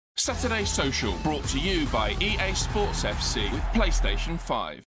Saturday Social, brought to you by EA Sports FC with PlayStation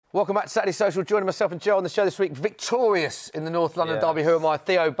 5. Welcome back to Saturday Social. Joining myself and Joe on the show this week. Victorious in the North London derby. Who am I?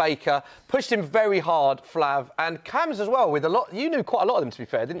 Theo Baker. Pushed him very hard, Flav. And Cams as well, with a lot. You knew quite a lot of them, to be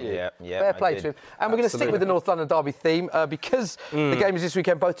fair, didn't you? Yeah. Fair play to him. And we're going to stick with the North London derby theme because the game is this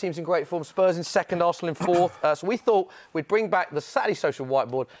weekend. Both teams in great form. Spurs in second, Arsenal in fourth. So we thought we'd bring back the Saturday Social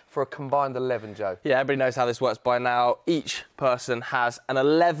whiteboard for a combined 11, Joe. Yeah, everybody knows how this works by now. Each person has an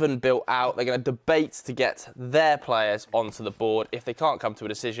 11 built out. They're going to debate to get their players onto the board. If they can't come to a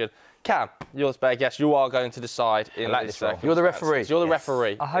decision, Cam, you're the spare guest. You are going to decide in this role. You're the referee. You're the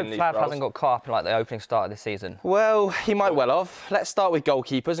referee. I hope Flav hasn't got caught up in like the opening start of this season. Well, he might well have. Let's start with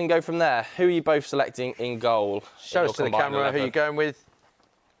goalkeepers and go from there. Who are you both selecting in goal? Show us to the camera 11? Who you're going with.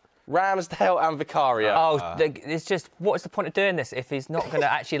 Ramsdale and Vicario. Oh, it's just, what's the point of doing this if he's not going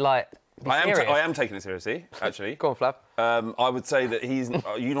to actually, like, be serious? I am taking it seriously, actually. Go on, Flav. I would say that he's...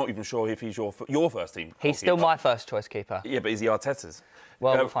 you're not even sure if he's your first team. He's still my first choice keeper. Yeah, but is he Arteta's?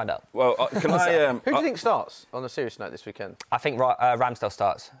 Well, we'll find out. Well, can I... Who do you think starts, on a serious note, this weekend? I think Ramsdale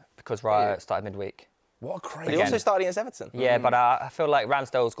starts, because Raya started midweek. What a crazy... But he also started against Everton. Yeah, but I feel like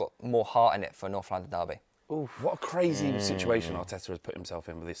Ramsdale's got more heart in it for North London derby. Oof. What a crazy situation Arteta has put himself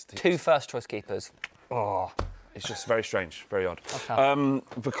in with this team. 2 first-choice keepers. Oh, it's just very strange, very odd. Okay.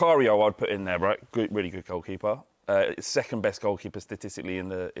 Vicario, I'd put in there, right? Really good goalkeeper. Second best goalkeeper statistically in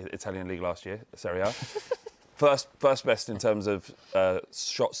the Italian league last year, Serie A. First best in terms of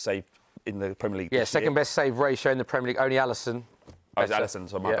shots saved in the Premier League. Yeah, second best save ratio in the Premier League. Only Alisson. Oh, it's Alisson,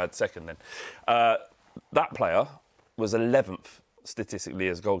 so my bad. Second then. That player was 11th statistically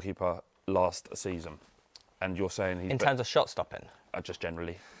as goalkeeper last season. And you're saying he's... In terms of shot stopping? Just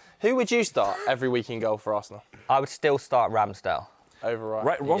generally. Who would you start every week in goal for Arsenal? I would still start Ramsdale. Over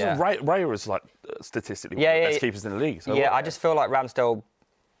Raya. Wasn't Raya was like statistically one of the best keepers in the league? So I just feel like Ramsdale...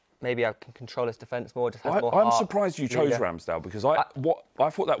 Maybe I can control his defence more. Just has more I'm heart. surprised you chose Ramsdale because I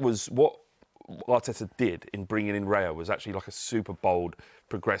thought that was what Arteta did in bringing in Raya was actually like a super bold,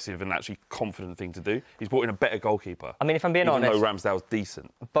 progressive and actually confident thing to do. He's brought in a better goalkeeper. I mean, if I'm being honest... Even though Ramsdale's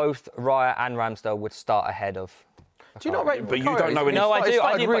decent. Both Raya and Ramsdale would start ahead of... Do you not rate But you don't know any... No, I do. He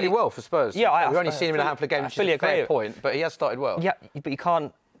started really but well for Spurs. Yeah, We've only seen him in a handful of games, which is a fair point, but he has started well. Yeah, but you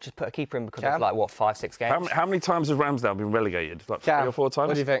can't just put a keeper in because of, like, what, 5-6 games? How many times has Ramsdale been relegated? Like 3 or 4 times?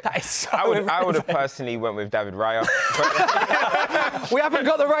 What do you think? That is so I would have personally went with David Raya. We haven't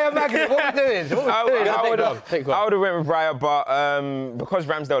got the Raya magnet. What are we doing? I would have went with Raya, but because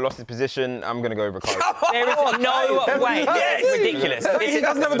Ramsdale lost his position, I'm going to go with Vicario. There is no way. It's ridiculous. He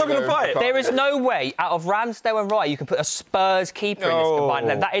doesn't have a dog in the fight. There is no way out of Ramsdale and Raya you can put a Spurs keeper in this combined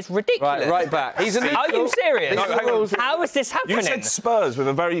 11. That is ridiculous. Right back. Are you serious? No, How is this happening? You said Spurs with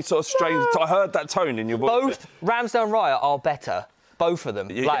a very sort of strange... I heard that tone in your voice. Both Ramsdale and Raya are better. Both of them.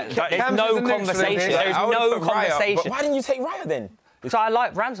 Like, there's no conversation. There's no conversation. Why didn't you take Raya then? So I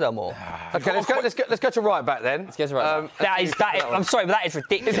like Ramsdale more. OK, let's go to right back then. Let's get to right back. I'm sorry, but that is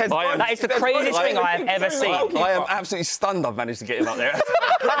ridiculous. That is the craziest thing I have ever seen. I am absolutely stunned I've managed to get him up there.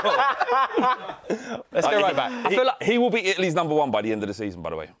 Let's go right back. I feel like he will be Italy's #1 by the end of the season, by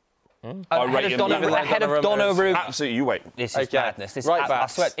the way. Ahead of Donnarumma. Absolutely, you wait. This is madness. Right back. I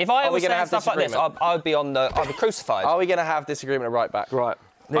swear, if I was saying stuff like this, I'd be crucified. Are we going to have disagreement at right back? Right.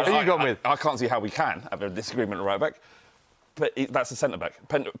 Who are you gone with? I can't see how we can have a disagreement at right back. But that's a centre back.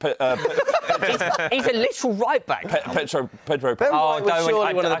 He's a literal right back. Pedro. Ben White was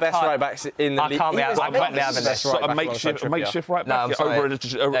surely one of the best right backs in the league. I can't be having this. A makeshift right back. No, I'm sorry.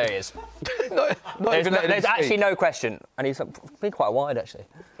 There he is. There's actually no question, and he's been quite wide actually.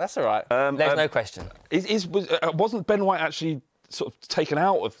 That's all right. There's no question. Wasn't Ben White actually sort of taken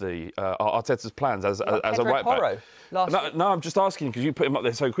out of the Arteta's plans as a right back? No, I'm just asking because you put him up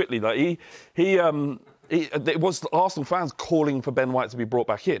there so quickly. Like it was Arsenal fans calling for Ben White to be brought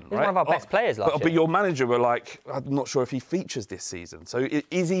back in. He's one of our best players last year. But your manager were like, I'm not sure if he features this season. So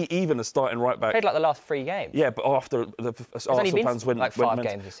is he even a starting right back? Played like the last 3 games. Yeah, but after the Arsenal fans went like 5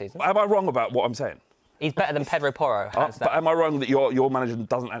 games this season. Am I wrong about what I'm saying? He's better than Pedro Porro, hands down. But am I wrong that your manager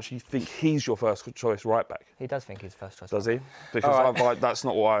doesn't actually think he's your first choice right back? He does think he's first choice. Does he? Because that's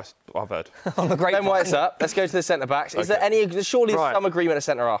not what I've heard. Ben White's up. Let's go to the centre backs. Is there any? Surely some agreement at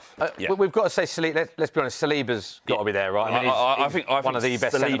centre half. We've got to say Saliba. Let's be honest. Saliba's got to be there, right? I think one of the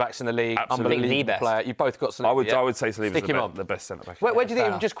best centre backs in the league. Unbelievable player. You both got Saliba. I would say Saliba's the best centre back. Where do you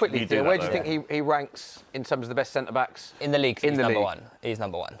think? Just quickly, Theo, where do you think he ranks in terms of the best centre backs in the league? He's number one. He's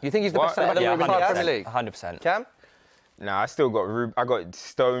number one. You think he's the best centre back in the Premier League? 100%. Cam? No, I still got I got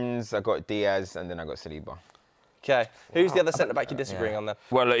Stones, I got Diaz, and then I got Saliba. OK. Who's the other centre-back you're disagreeing on then?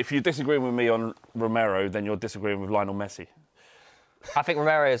 Well, if you're disagreeing with me on Romero, then you're disagreeing with Lionel Messi. I think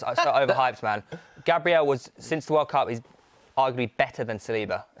Romero is so overhyped, man. Gabriel was, since the World Cup, he's arguably better than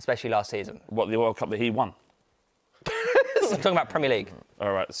Saliba, especially last season. What, the World Cup that he won? I'm talking about Premier League.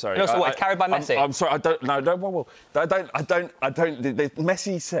 All right, sorry. And also, what, carried by Messi? I'm sorry, I don't.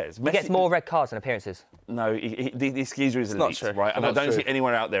 Messi says He gets more red cards than appearances. No, this geezer is elite, right? And I don't see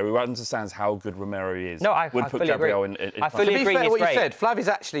anyone out there who understands how good Romero is. No, I would put fully Gabriel agree. in I fully agree. To be fair to what you great. said, Flav is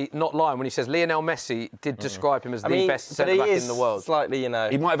actually not lying when he says Lionel Messi did describe him as the best centre back in the world. Slightly, you know.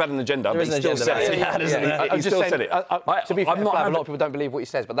 He might have had an agenda, but he still said it. He still said it. To be fair, Flav, a lot of people don't believe what he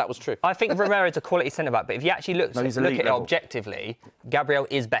says, but that was true. I think Romero is a quality centre back, but if you actually look at it objectively, Gabriel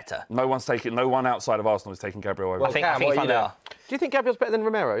is better. No one outside of Arsenal is taking Gabriel over. I think they are. Do you think Gabriel's better than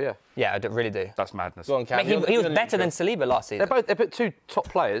Romero? Yeah. Yeah, I really do. That's madness. Go on, Cam. He was better than Saliba last season. They're both two top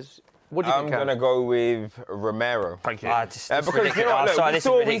players. What do you think, I'm going to go with Romero. Thank you. Because you know what, this is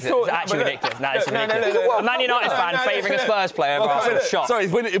ridiculous. It's actually ridiculous. No, it's ridiculous. A Man United fan favouring a Spurs player over Arsenal. Shock. Sorry,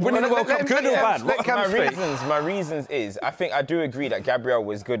 winning the World Cup good or bad? My reasons is, I think I do agree that Gabriel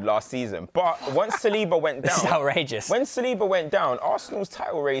was good last season. But once Saliba went down... This is outrageous. When Saliba went down, Arsenal's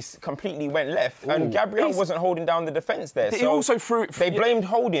title race completely went left. And Gabriel wasn't holding down the defence there. He also threw... They blamed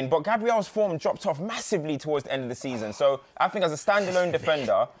Holding, but Gabriel's form dropped off massively towards the end of the season. So I think as a standalone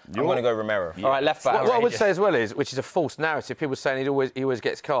defender, I'm going to go Romero. All right, left back. What I would say as well is, which is a false narrative, people saying he always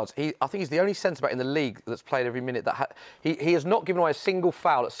gets cards. I think he's the only centre-back in the league that's played every minute. He has not given away a single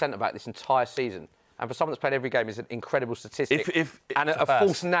foul at centre-back this entire season. And for someone that's played every game, is an incredible statistic. And a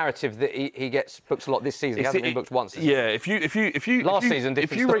false narrative that he gets booked a lot this season. He hasn't been booked once. Yeah, if you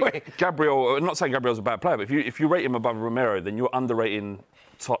rate Gabriel, I'm not saying Gabriel's a bad player, but if you rate him above Romero, then you're underrating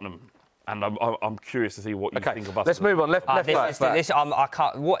Tottenham. And I'm curious to see what you think of us. Let's move on. Left back. I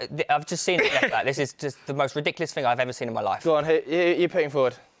can't. I've just seen it left back. This is just the most ridiculous thing I've ever seen in my life. Go on, you're putting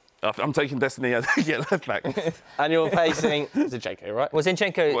forward. I'm taking Destiny as left back. And you're facing Zinchenko, right? Well,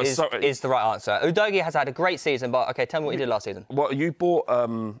 Zinchenko is the right answer. Udogie has had a great season, but OK, tell me what he did last season. What you bought?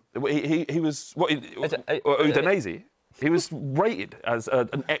 He was Udinese. He was rated as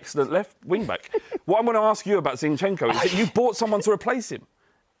an excellent left wing back. What I'm going to ask you about Zinchenko is that you bought someone to replace him.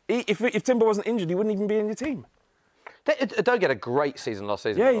 If Timber wasn't injured, he wouldn't even be in your team. Don't get a great season last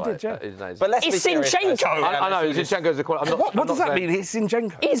season. Yeah, he did, yeah. But let's be serious. Zinchenko! I know, Zinchenko's a quality. What does that mean? It's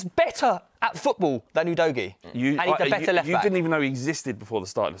Zinchenko. He's better at football than Udogie. And he's a better left back. You didn't even know he existed before the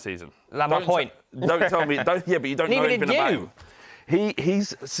start of the season. That's my point. Don't tell me. But you don't know anything about him.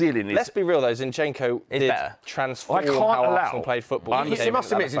 His ceiling is... Let's be real, though. Zinchenko did transform how Arsenal played football. You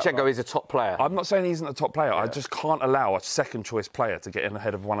must admit Zinchenko is a top player. I'm not saying he isn't a top player. I just can't allow a second-choice player to get in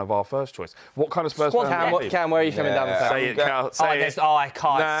ahead of one of our first choice. What kind of Spurs player? Cam, where are you coming down with that? Say it, Cal. Say it. I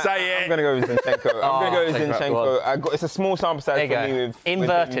can't. Say it. I'm going to go with Zinchenko. It's a small sample size for me with...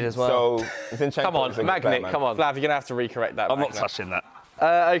 Inverted as well. So, Zinchenko... Come on, Magnet, come on. Flav, you're going to have to recorrect that. I'm not touching that.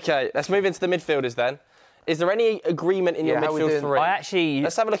 OK, let's move into the midfielders then. Is there any agreement in your midfield three?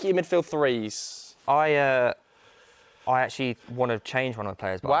 Let's have a look at your midfield threes. I actually want to change one of the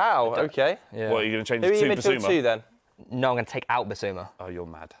players. Wow, OK. Yeah. What, are you going to change to Basuma? Midfield two, then? No, I'm going to take out Basuma. Oh, you're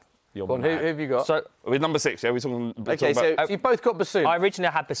mad. Who have you got? So, with number 6, yeah? We're talking OK, so you both got Basuma. I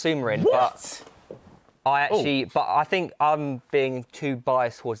originally had Basuma in, but I think I'm being too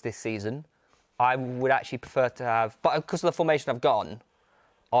biased towards this season. I would actually prefer to have, but because of the formation I've gone,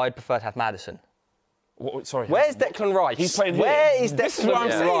 I'd prefer to have Maddison. Sorry. Where's Declan Rice? He's playing here. Where is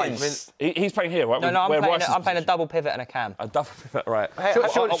Declan Rice? He's playing here, right? No, I'm playing a double pivot and a cam. A double pivot, right. I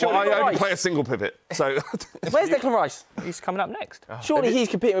only play a single pivot, so... Where's Declan Rice? He's coming up next. Surely he's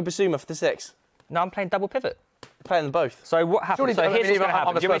competing with Basuma for the 6. No, I'm playing double pivot. Playing them both. So what happens? So here's what's going to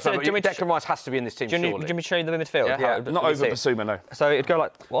happen. Declan Rice has to be in this team, surely. Do you want me to show you the midfield? Yeah. Not over Basuma, no. So it'd go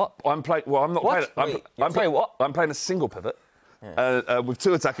like, what? I'm playing... Well, I'm not playing... I'm playing a single pivot with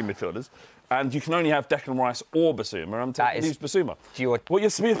 2 attacking midfielders. And you can only have Declan Rice or Basuma. I'm taking Basuma.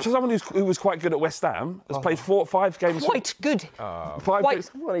 Someone who was quite good at West Ham has played 4 or 5 games. Quite good. 5 games.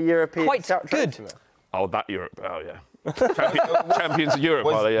 What a European. Quite good. Oh, that Europe. Oh, yeah. Champions of Europe.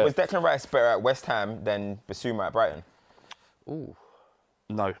 Was Declan Rice better at West Ham than Basuma at Brighton? Ooh.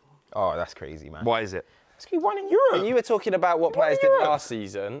 No. Oh, that's crazy, man. Why is it? He won in Europe. When you were talking about what players did last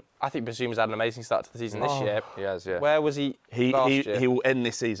season, I think Basuma's had an amazing start to the season this year. He has, yeah. Where was he last year? He will end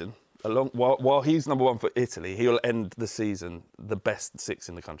this season. While he's number 1 for Italy, he'll end the season the best 6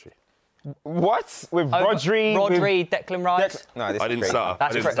 in the country. What? With Rodri? Declan Rice? No, this I didn't start.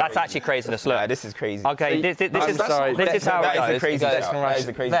 That's actually craziness. Look. Yeah, this is crazy. OK, this is how it goes. That is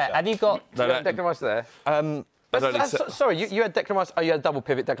a crazy. There, have you got... Declan Rice there? Sorry, you had Declan Rice. Oh, you had a double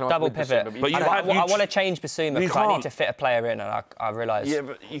pivot, Declan Rice. Double pivot. But I want to change Basuma because I need to fit a player in, and I realise. Yeah,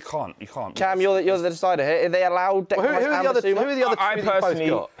 but you can't. Cam, you're the decider here. Are they allowed Declan Rice and Basuma? Who are the other two that you both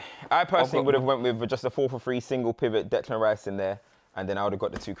got? I personally would have went with just a 4-for-3 single pivot, Declan Rice in there, and then I would have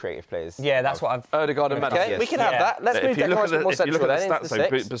got the 2 creative players. Yeah, that's what I've... Odegaard and Maddison. Okay, we can have that. Let's move Declan Rice more central then. If you look at the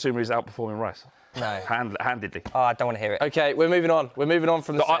stats, though, Basuma is outperforming Rice. No. Handedly. Oh, I don't want to hear it. Okay, we're moving on. We're moving on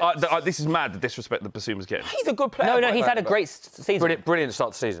from the... This is mad, the disrespect that Basuma's getting. He's a good player. No, he's had a great season. Brilliant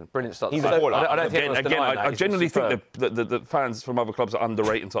start to season. Brilliant start to He's season. a baller. I don't think I genuinely think that the fans from other clubs are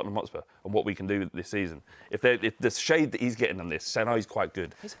underrating Tottenham Hotspur and what we can do this season. If the shade that he's getting on this, I know he's quite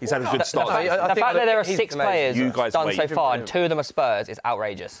good. He's had a good start. The fact that there are 6 players done so far and 2 of them are Spurs is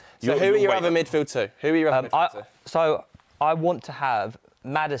outrageous. So who are your other midfield two? Who are your other midfield two? So I want to have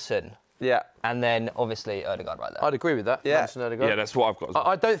Maddison. Yeah. And then, obviously, Odegaard right there. I'd agree with that. Yeah. Maddison, Odegaard. Yeah, that's what I've got as well.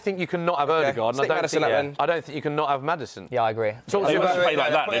 I don't think you can not have Odegaard. Stick Maddison up then. I don't think you can not have Maddison. Yeah, I agree. Talk to They me won't about play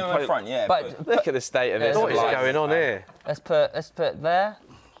like that. Put him in front, yeah. But Look at the state of it. what is going on here. let's put there.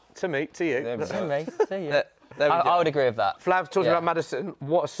 To me, to you. There we To go. me. To you. There we go. I would agree with that. Flav, talking Yeah. about Maddison,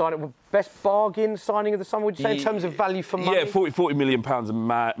 what a signing. Best bargain signing of the summer, would you say, in terms of value for money? Yeah, 40 million pounds of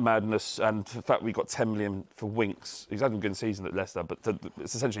madness, and the fact we got 10 million for Winks. He's had a good season at Leicester, but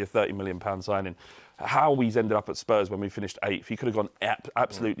it's essentially a 30 million pound signing. How he's ended up at Spurs when we finished 8th, he could have gone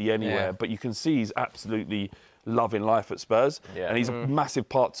absolutely anywhere. Yeah. But you can see he's absolutely loving life at Spurs, and he's a massive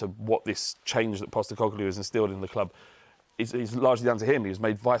part to what this change that Postecoglou has instilled in the club. It's largely down to him. He was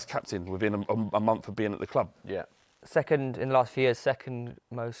made vice captain within a month of being at the club. Yeah. Second in the last few years, second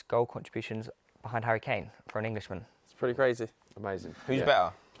most goal contributions behind Harry Kane for an Englishman. It's pretty crazy. Amazing. Who's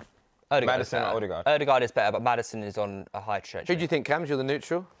better? Odegaard Maddison is better. or Odegaard? Odegaard is better, but Maddison is on a high trajectory. Who do you think, Cams? You're the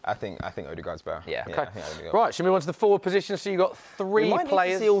neutral? I think Odegaard's better. Yeah. I Okay. think Odegaard. Right, shall we move on to the forward position? So you've got We 3 might need to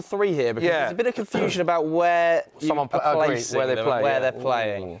players. see all 3 here because Yeah. there's a bit of confusion about where Someone you are agree, placing where they them play, and where yeah. they're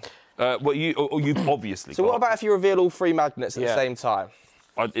playing. Well, you've obviously. So what about if you reveal all 3 magnets at the Yeah. same time?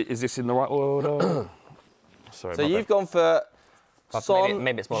 Is this in the right order? Sorry. So my you've bad. gone for Son,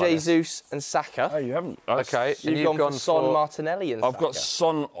 maybe it's more like this. Jesus and Saka. Oh, you haven't. Okay. You've and gone for Son, Martinelli and I've Saka. got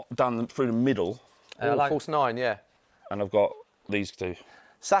Son down through the middle, false 9, yeah. and I've got these 2.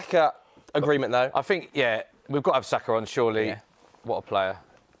 Saka, agreement though. I think, yeah, we've got to have Saka on, surely. Yeah. What a player.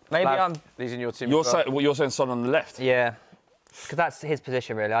 Maybe Flav, these in your team. You're as well. saying you're saying Son on the left. Yeah. Because that's his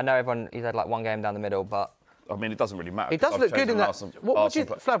position, really. I know he's had like 1 game down the middle, but... I mean, it doesn't really matter. He does I've look good chosen in that. Arsenal- What do you,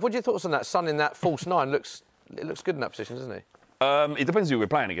 Arsenal Flav, what are your thoughts on that? Son in that false 9 it looks good in that position, doesn't he? It depends who we're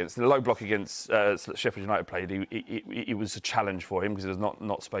playing against. The low block against Sheffield United played, it was a challenge for him because there was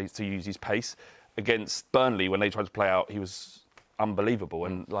not space to use his pace. Against Burnley, when they tried to play out, he was unbelievable.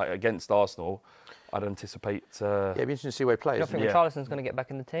 And like against Arsenal, I'd anticipate. Yeah, it'd be interesting to see where he plays. I think Yeah. Richarlison's going to get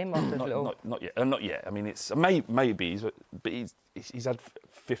back in the team after his little... Not yet. Not yet. I mean, it's maybe, but he's had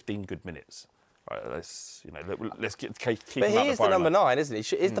 15 good minutes. Right, let's keep But him out he the is the firing number line. 9, isn't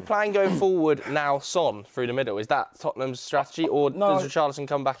he? Is the plan going forward now Son through the middle? Is that Tottenham's strategy, or does Richarlison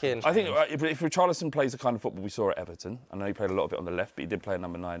come back in? I think if Richarlison plays the kind of football we saw at Everton, I know he played a lot of it on the left, but he did play at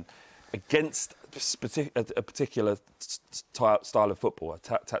number 9, against a particular style of football, a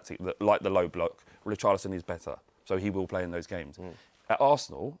tactic that, like the low block, Richarlison is better. So he will play in those games. At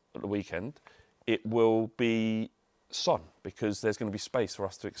Arsenal, at the weekend, it will be Son, because there's going to be space for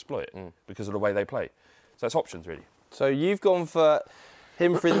us to exploit because of the way they play. So it's options, really. So you've gone for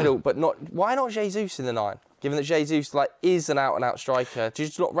him through the middle, but why not Jesus in the 9? Given that Jesus is an out-and-out striker, do you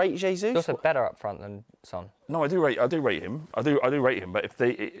just not rate Jesus? He's also better up front than Son. No, I do rate him. I do rate him.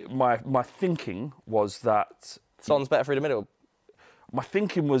 But my thinking was that Son's better through the middle. my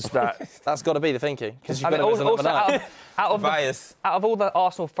thinking was that That's got to be the thinking because you've I got mean, him as a number 9. out of Bias. out of all the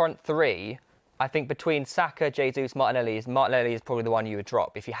Arsenal front 3, I think between Saka, Jesus, Martinelli is probably the one you would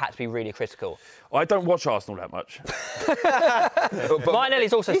drop if you had to be really critical. I don't watch Arsenal that much.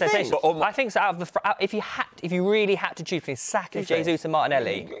 Martinelli's also sensational. I think so if you really had to choose between Saka, Jesus, and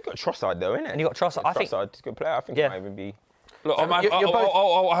Martinelli, You got Trossard though, innit? and you got Trossard, I think Trossard's a good player. I think Yeah. he might even be. Look, you're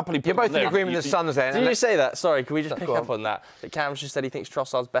I'll happily put You're both him there. in agreement with the Suns then. Did you say that? Sorry, can we just pick Go up on that? That Cam's just said he thinks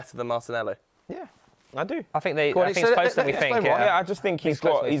Trossard's better than Martinelli. Yeah, I do. I think they. Go on, I think so it's closer than we explain think. why. Yeah, I just think he's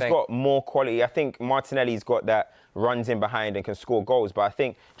got more quality. I think Martinelli's got that runs in behind and can score goals, but I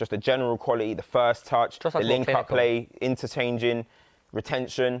think just the general quality, the first touch, Trossard's the more link-up clinical. play, interchanging,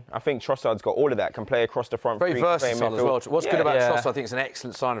 retention. I think Trossard's got all of that. Can play across the front. Very versatile as well. What's good about Trossard, I think, is an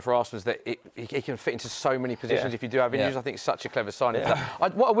excellent signing for Arsenal is that he can fit into so many positions. If you do have injuries, I think it's such a clever signing.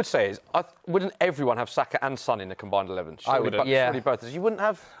 What I would say is, wouldn't everyone have Saka and Son in the combined 11? I would. Surely both. You wouldn't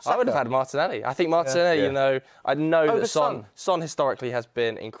have. Saka. I would have had Martinelli. I think Martinelli. You know, I know that Son historically has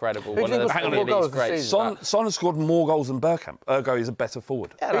been incredible. Who do you think has scored more goals this season? Son has scored more goals than Bergkamp. Ergo, he's a better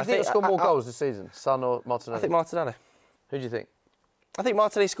forward. Who do you think has scored more goals this season, Son or Martinelli? I think Martinelli. Who do you think? I think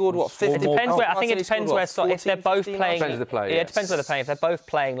Martinelli scored, what, 50? I think it depends where Son... If they're both playing... Depends the player, it depends where they're playing. If they're both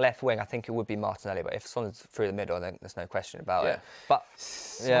playing left wing, I think it would be Martinelli. But if Son's through the middle, then there's no question about it. But...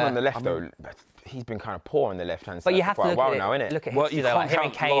 Son on the left, though, he's been kind of poor on the left-hand side for quite a while now, isn't it? Look at history, though. Like, him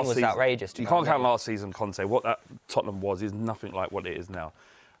and Kane was outrageous. You can't count last season, Conte. What that Tottenham was is nothing like what it is now.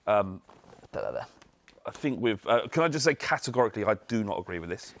 I think can I just say categorically, I do not agree with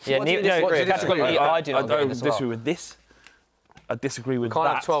this. Yeah, categorically, I do not disagree with this. I disagree with that.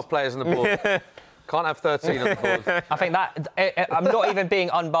 Can't have 12 players on the board. Can't have 13 on the board. I think that... I'm not even being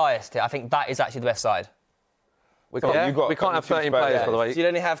unbiased here. I think that is actually the best side. We can't have 13 players, by the way. So you'd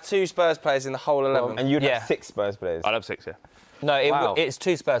only have 2 Spurs players in the whole 11. And you'd have 6 Spurs players. I'd have 6, yeah. No, it's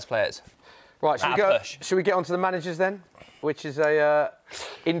 2 Spurs players. Right, should we get on to the managers then? Which is a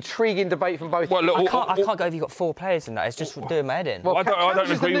intriguing debate from both. Well, look, I can't go if you've got 4 players in that. It's just doing my head in. Well, I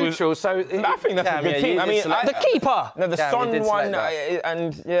don't agree with... So I think that's a good team. I mean, the keeper! No, the Son one,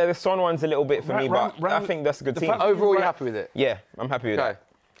 the Son one's a little bit for me, but I think that's a good team. Overall, you're happy with it? Yeah, I'm happy with it.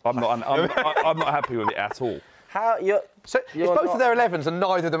 I'm not happy with it at all. It's both of their 11s and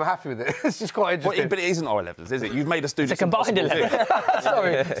neither of them are happy with it. It's just quite interesting. But it isn't our 11s, is it? You've made us do this. It's a combined 11.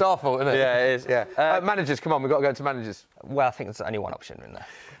 Sorry, it's our fault, isn't it? Yeah, it is. Yeah. Managers, come on, we've got to go into managers. Well, I think there's only one option in there.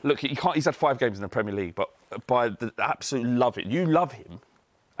 Look, he's had 5 games in the Premier League, but by the absolute love it. You love him,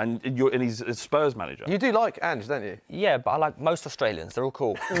 and he's a Spurs manager. You do like Ange, don't you? Yeah, but I like most Australians. They're all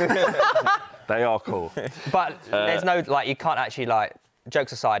cool. They are cool. But there's no, you can't actually,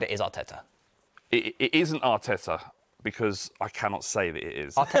 jokes aside, it is Arteta. It isn't Arteta, because I cannot say that it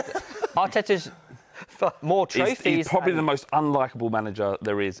is. Arteta's more trophies. He's probably the most unlikable manager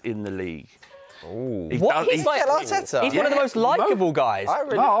there is in the league. He's like Arteta. He's one of the most likeable guys.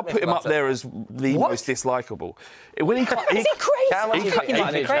 I'll put him up there as the most dislikable. Is he crazy?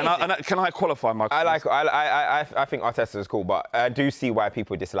 Can I qualify my? I think Arteta is cool, but I do see why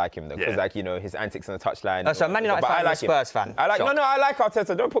people dislike him though, because his antics on the touchline. So Man United fan, Spurs fan. I like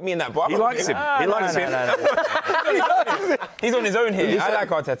Arteta. Don't put me in that box. He likes him. He likes him. He's on his own here. I like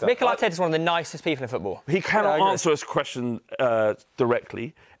Arteta. Mikel Arteta is one of the nicest people in football. He cannot answer us question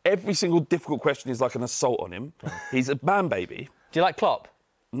directly. Every single difficult question is like an assault on him. He's a man baby. Do you like Klopp?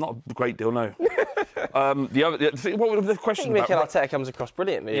 Not a great deal, no. What was the question? I think Mikel Arteta comes across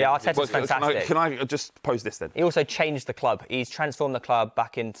brilliantly. Yeah, Arteta's fantastic. Can I just pose this then? He also changed the club. He's transformed the club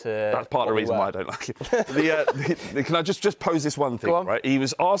back into... That's part of the reason why I don't like him. Can I just pose this one thing, right? He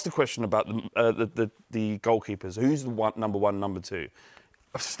was asked a question about the goalkeepers. Who's the number 1, number 2?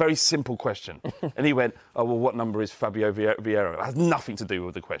 A very simple question. And he went, oh, well, what number is Fabio Vieira? It has nothing to do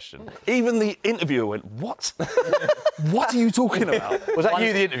with the question. Even the interviewer went, what? What are you talking about? Was that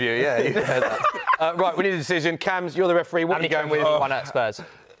you, the interviewer? Yeah, you heard that. Right, we need a decision. Cams, you're the referee. What are you going with? One at Spurs.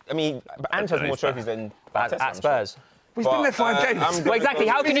 I mean, Ange has more trophies than at Spurs. He's been there 5 games. Well, exactly.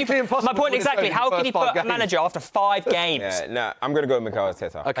 How can you? My point exactly. How can you put a manager after 5 games? Yeah, no, I'm going to go with Mikel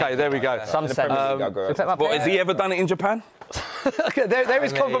Arteta. Okay, there we go. Some sense. Has he ever done it in Japan? there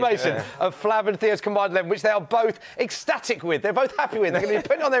is confirmation of Flav and Theo's combined 11, which they are both ecstatic with. They're both happy with. They're going to be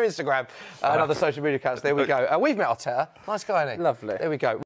putting it on their Instagram and other social media accounts. There we go. We've met Arteta. Nice guy, isn't he? Lovely. There we go.